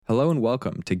Hello and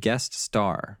welcome to Guest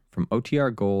Star from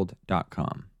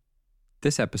OTRGold.com.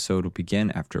 This episode will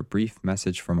begin after a brief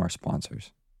message from our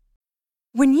sponsors.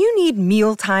 When you need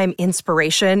mealtime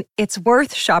inspiration, it's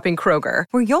worth shopping Kroger,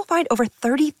 where you'll find over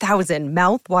 30,000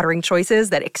 mouth-watering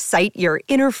choices that excite your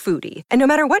inner foodie. And no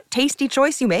matter what tasty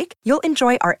choice you make, you'll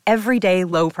enjoy our everyday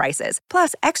low prices,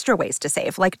 plus extra ways to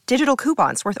save, like digital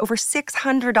coupons worth over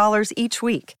 $600 each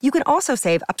week. You can also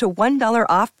save up to $1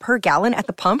 off per gallon at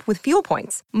the pump with fuel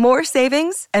points. More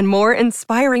savings and more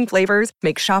inspiring flavors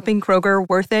make shopping Kroger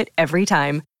worth it every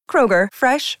time. Kroger,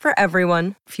 fresh for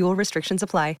everyone. Fuel restrictions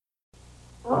apply.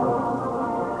 The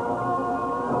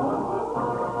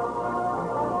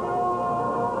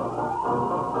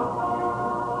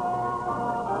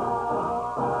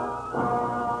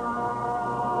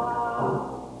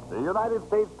United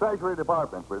States Treasury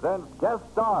Department presents Guest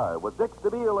Star with Dick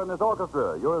Stabile and his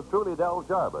orchestra, yours truly, Del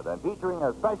Sharbutt, and featuring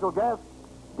as special guests,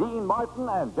 Dean Martin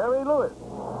and Jerry Lewis.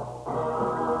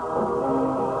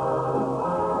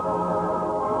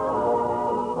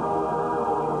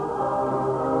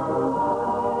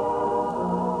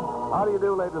 How do you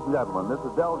do, ladies and gentlemen? This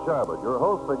is Del Sharbutt, your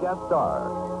host for Guest Star,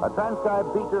 a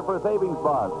transcribed feature for savings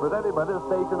bonds presented by this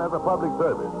station as a public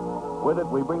service. With it,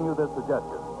 we bring you this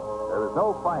suggestion. There is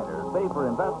no finer, safer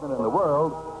investment in the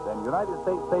world than United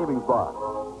States savings bonds.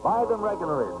 Buy them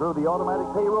regularly through the automatic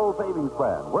payroll savings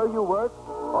plan, where you work,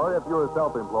 or if you're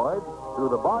self-employed,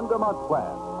 through the bond-a-month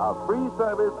plan, a free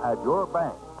service at your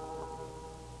bank.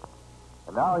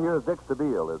 And now here's Dick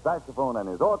Stabile, his saxophone, and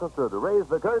his orchestra to raise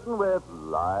the curtain with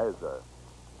Liza.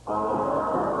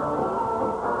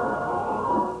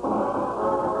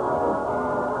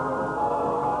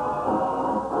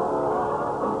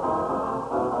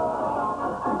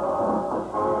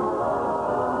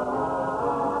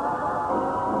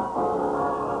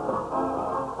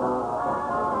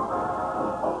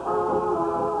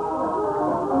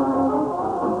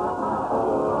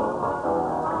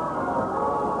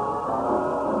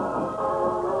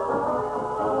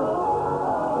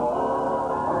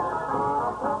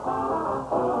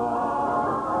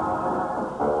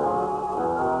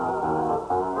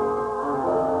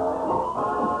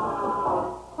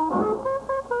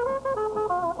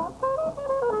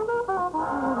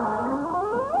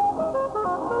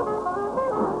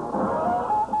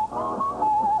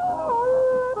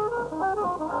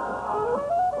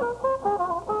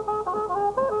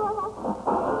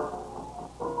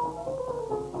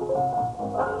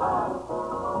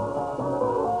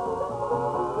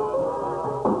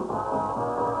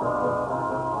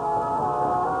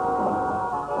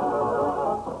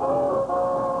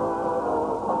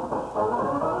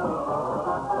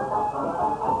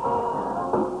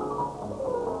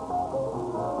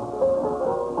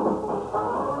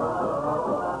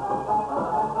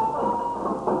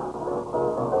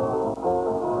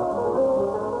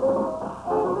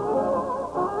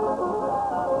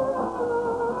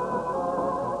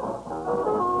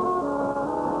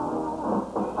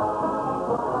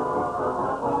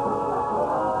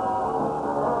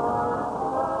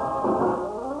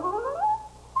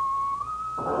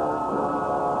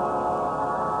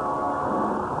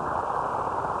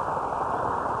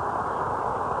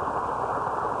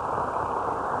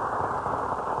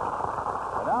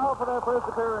 For their first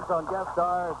appearance on Guest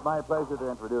Star, it's my pleasure to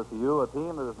introduce to you a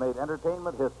team that has made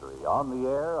entertainment history on the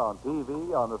air, on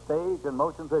TV, on the stage, and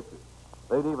motion pictures.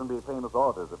 They'd even be famous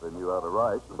authors if they knew how to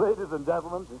write. Ladies and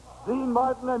gentlemen, Dean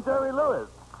Martin and Jerry Lewis.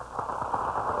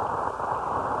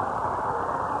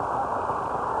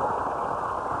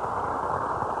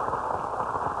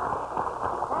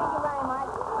 Thank you very much.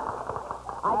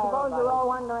 I suppose you're all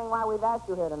wondering why we've asked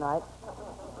you here tonight.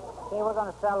 See, we're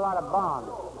going to sell a lot of bonds.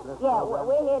 Yeah, we're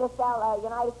here to sell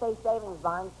United States savings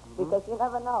bonds because you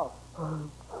never know.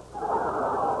 And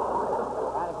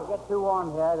if you get too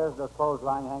warm here, there's the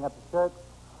clothesline. Hang up the shirt.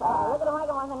 Look at the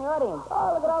microphones in the audience.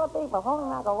 Oh, look at all the people. Holy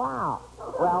mackerel, wow.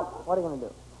 Well, what are you going to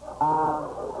do?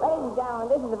 Ladies and gentlemen,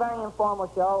 this is a very informal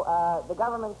show. The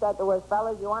government said to us,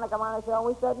 fellas, you want to come on the show?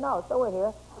 And we said no, so we're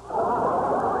here.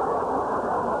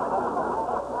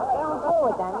 They don't fool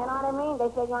with them, you know what I mean?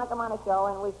 They said, you want to come on the show?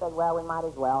 And we said, well, we might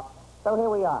as well. So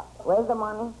here we are. Where's the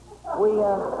money? We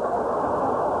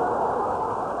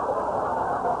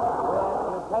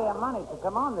pay you money to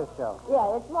come on this show.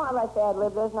 Yeah, it's more or less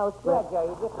ad-lib. There's no script. Yeah,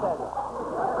 you just said it.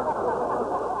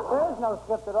 There is no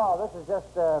script at all. This is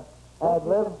just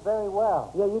ad-lib. Very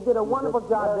well. Yeah, you did a wonderful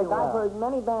job, Dick. Well. I've heard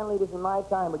many band leaders in my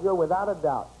time, but you're without a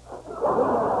doubt.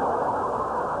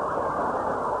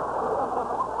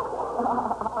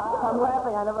 I'm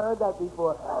laughing. I never heard that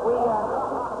before.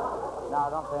 No,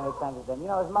 don't pay any attention to him. You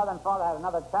know, his mother and father had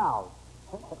another child.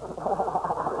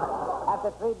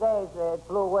 3 days, it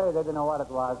flew away. They didn't know what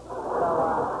it was.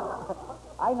 So,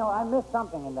 I know, I missed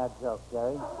something in that joke,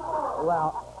 Jerry.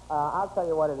 Well, I'll tell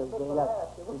you what it is, Dean.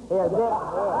 Here, Dick.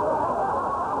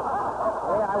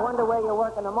 Here, I wonder where you're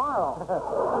working tomorrow.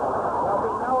 There'll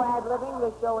be no ad-libbing.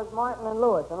 This show is Martin and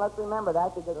Lewis. And let's remember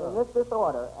that, because in this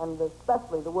disorder, and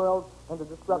especially the world and the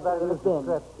destruction that it's in,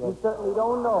 you certainly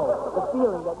don't know the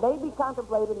feeling that may be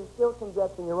contemplated and still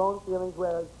congesting your own feelings,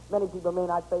 whereas many people may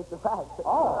not face the facts.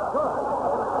 Oh, good.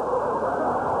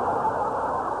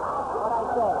 What I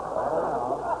say?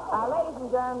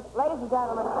 Ladies and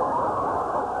gentlemen,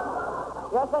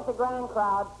 you're such a grand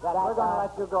crowd that We're going to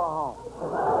let you go home.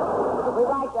 we'd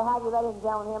like to have you, ladies and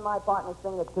gentlemen, hear my partner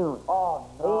sing a tune. Oh,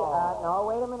 no. No,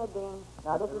 wait a minute, Dean.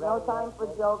 Now, this is no time for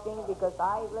joking, because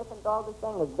I listened to all the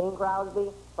singers. Bing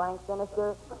Crosby, Frank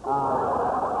Sinister,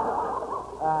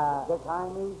 Dick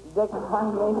Hymes. Dick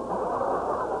Hyman.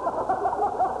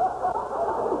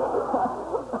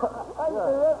 That's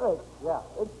terrific. Yeah.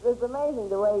 It's amazing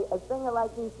the way a singer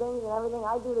like you sings and everything.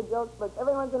 I do the jokes, but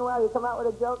every once in a while you come out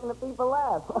with a joke and the people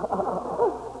laugh.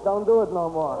 Don't do it no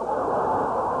more.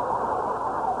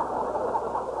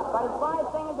 But as far as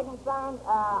singers are concerned,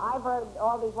 I've heard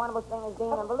all these wonderful singers,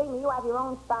 Dean, and believe me, you have your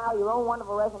own style, your own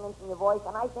wonderful resonance in your voice,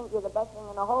 and I think you're the best singer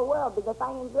in the whole world because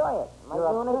I enjoy it. Am I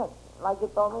doing it like you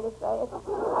told me to say it?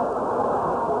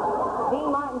 Dean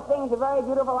Martin sings very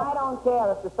beautiful. I don't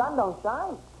care if the sun don't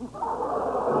shine.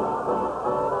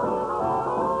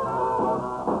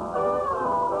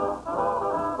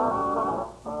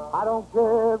 I don't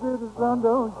care if the sun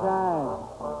don't shine.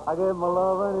 I give my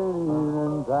loving in the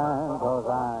evening time, 'cause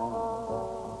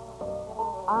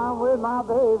I'm with my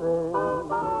baby.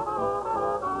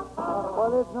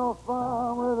 Well, it's no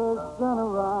fun with the sun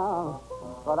around,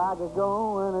 but I get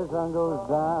going when the sun goes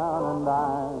down, and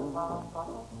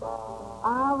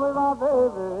I'm with my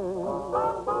baby.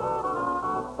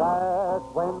 That's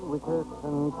when we kiss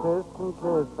and kiss and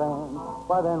kiss, and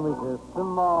well, then we kiss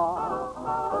some more.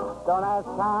 Don't ask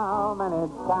how many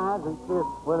times we kiss,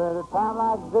 well, at a time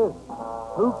like this,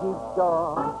 who keeps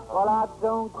score? Well, I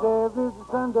don't care if the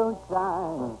sun don't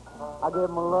shine. I get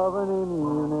my loving in the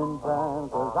evening time,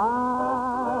 'cause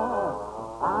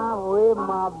I'm with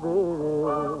my baby.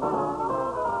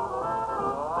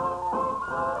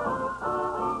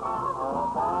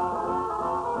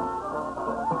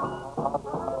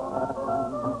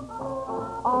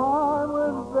 I'm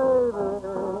with baby.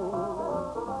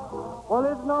 Well,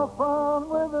 it's no fun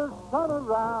with the sun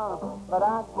around, but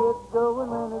I get going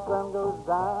when the sun goes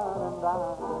down, and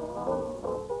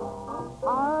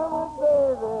I'm with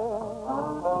baby.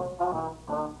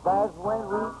 That's when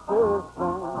we kiss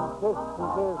and kiss and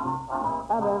kiss,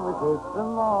 and then we kiss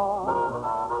some more.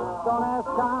 Don't ask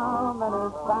how many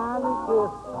times we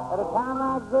kiss at a time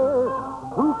like this.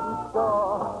 Who can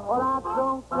score? Well, I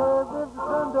don't care if the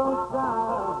sun don't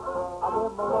shine. I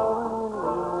get my loving in the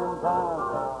evening time.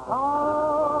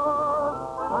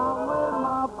 I'm with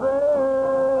my baby.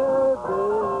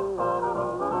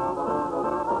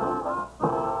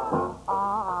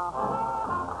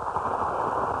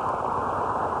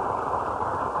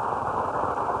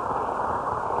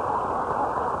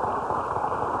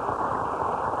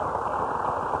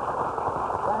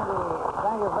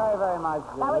 Thank you very, very much.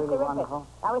 That was Really terrific. wonderful.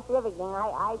 That was terrific, Dean.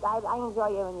 I enjoy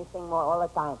hearing you sing more all the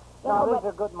time. You No, know, these but-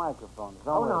 are good microphones. Oh,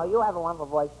 Don't no, worry. you have a wonderful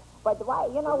voice. But why,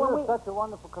 you know, when You're we... such a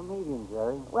wonderful comedian,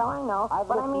 Jerry. Well, I know, I've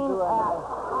but I listened mean... to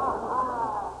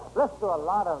listened to a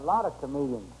lot of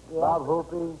comedians. Yeah. Bob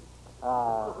Hoopy.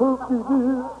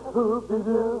 Hoopty-doo,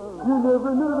 hoopty-doo. You never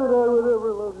knew that I would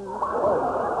ever love you.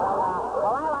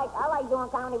 Well, I like doing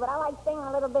comedy, but I like singing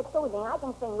a little bit too, Dean. I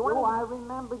can sing. You want Oh, to... I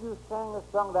remember you sang a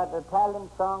song, that Italian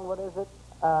song. What is it?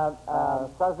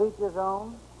 Salsiccia's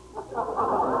Own.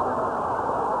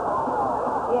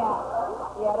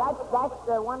 Yeah, that's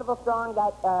a wonderful song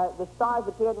that the stars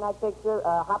appeared in that picture.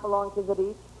 Hop Along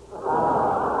Kizadis.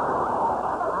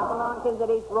 Hop Along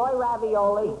Kizadis, Roy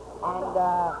Ravioli, and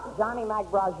Johnny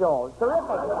McBrajol.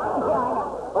 Terrific. Yeah, I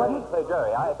know. Well, say,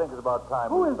 Jerry, I think it's about time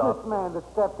Who we is stop. this man that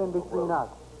stepped in between us?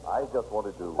 I just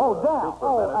wanted to... Oh, Dal. speak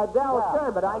for a minute. Del Yeah.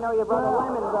 Sherbert. I know your brother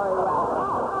Lemon very well.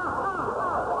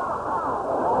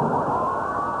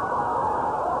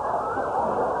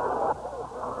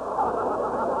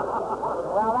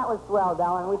 Well, that was swell,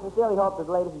 Del, and we sincerely hope that,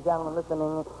 ladies and gentlemen,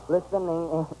 listening,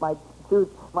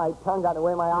 my tongue got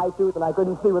away, my eye tooth, and I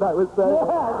couldn't see what I was saying.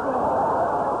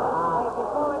 Hey,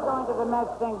 before we go into the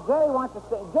next thing, Jerry wants to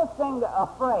sing. Just sing a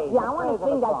phrase. Yeah, I want to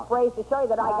sing that phrase to show you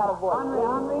that I got a voice.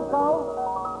 Enrico?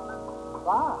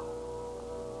 Ah.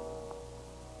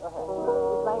 You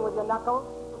playing with your knuckles?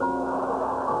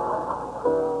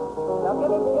 Now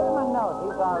give him a note.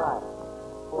 He's all right.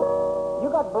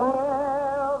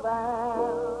 building,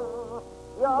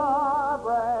 you're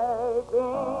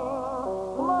breaking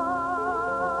my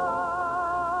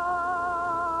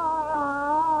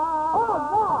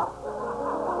heart.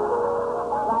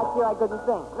 Last year I couldn't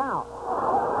sing. Now,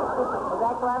 is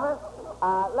that clever?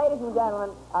 Ladies and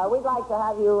gentlemen, we'd like to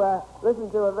have you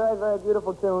listen to a very, very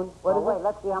beautiful tune. What is wait, it?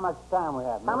 let's see how much time we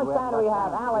have. How much time do we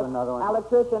have? Alex, Another one.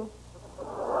 electrician.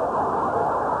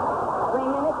 3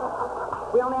 minutes?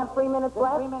 We only have 3 minutes There's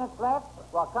left? 3 minutes left?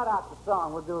 Well, cut out the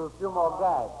song. We'll do a few more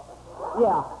gags.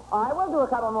 Yeah. All right, we'll do a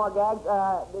couple more gags.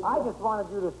 I just wanted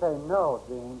you to say no,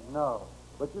 Dean, no.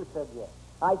 But you said yes.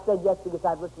 I said yes because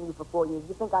I've listened to you for 4 years.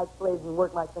 You think I slaved and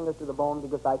worked my fingers to the bone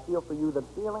because I feel for you the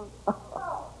feeling? Right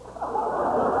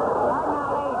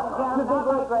now, ladies and You gentlemen, think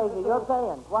we're crazy. You're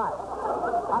saying. What?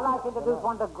 I'd like to introduce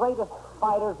one of the greatest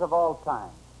fighters of all time.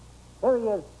 Here he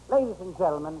is, ladies and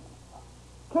gentlemen.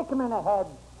 Kick him in the head,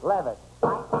 Levitt.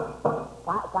 I'm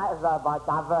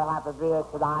very happy to be here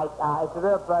tonight. It's a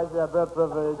real pleasure, a real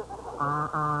privilege.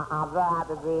 I'm very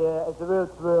happy to be here. It's a real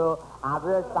thrill. I'm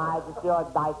very excited to see all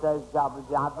the dice job with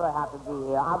you. I'm very happy to be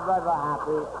here. I'm very, very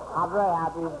happy. I'm very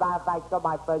happy. As a matter of fact, some of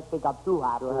my friends think I'm too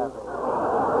happy.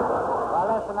 Well,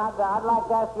 listen, I'd like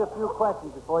to ask you a few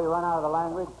questions before you run out of the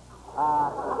language.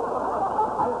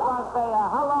 I just want to say,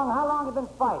 how long have you been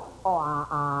fighting? Oh,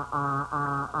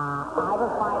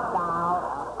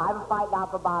 I've been fighting now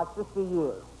for about 60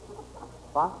 years.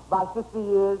 What? About 60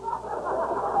 years.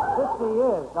 50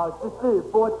 years. No,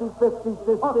 60, 40, 50,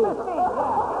 60. Oh, 50, yeah.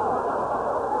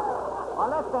 Well,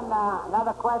 listen,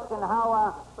 another question.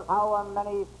 How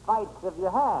many fights have you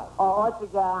had? Oh,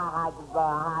 altogether, I had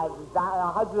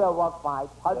 101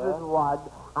 fights, 101.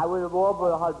 I would have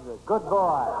over 100. Good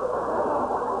boy.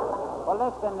 Well,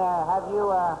 listen, have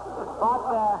you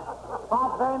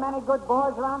fought very many good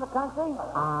boys around the country?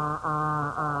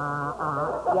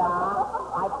 Yeah.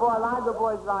 I fought a lot of good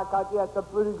boys around the country. Had some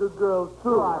pretty good girls,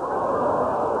 too.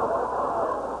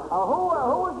 Who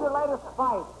was your latest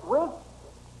fight? Which?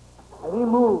 He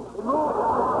moved.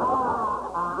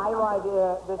 I want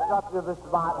to disrupt you just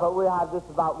about, but we have just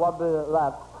about 1 minute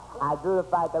left. Due to the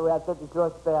fact that we have such a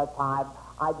short spare time,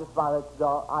 I just want to let you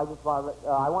go.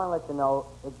 I want to let you know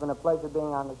it's been a pleasure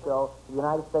being on the show. The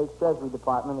United States Treasury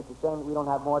Department. It's a shame that we don't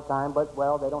have more time, but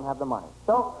well, they don't have the money.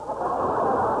 So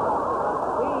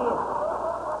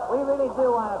we really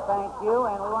do want to thank you,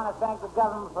 and we want to thank the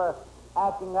government for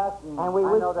asking us. And we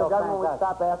wish the government would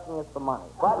stop asking us for money.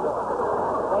 But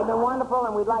they've been wonderful,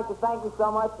 and we'd like to thank you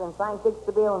so much, and thank Dick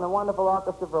Stabile and the wonderful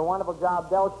orchestra for a wonderful job.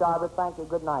 Del Sharber, thank you.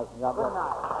 Good night. Good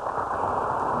night.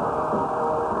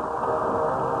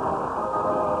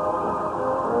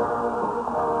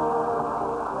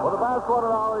 For the past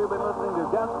quarter hour, you've been listening to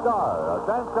Guest Star, a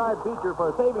transcribed feature for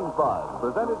savings bonds,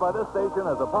 presented by this station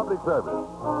as a public service.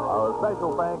 Our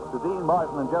special thanks to Dean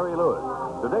Martin and Jerry Lewis,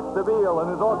 to Dick Stabile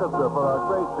and his orchestra for our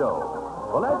great show.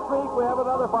 Well, next week we have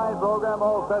another fine program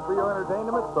all set for your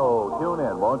entertainment, so tune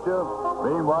in, won't you?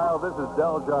 Meanwhile, this is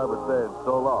Del Sharbutt saying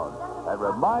so long, and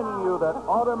reminding you that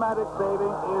automatic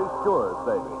saving is sure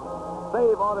saving.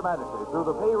 Save automatically through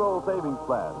the payroll savings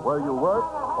plan, where you work,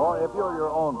 or if you're your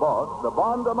own boss, the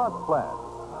Bond-a-Month plan.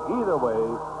 Either way,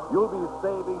 you'll be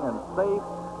saving in safe,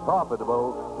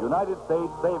 profitable United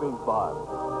States savings bonds.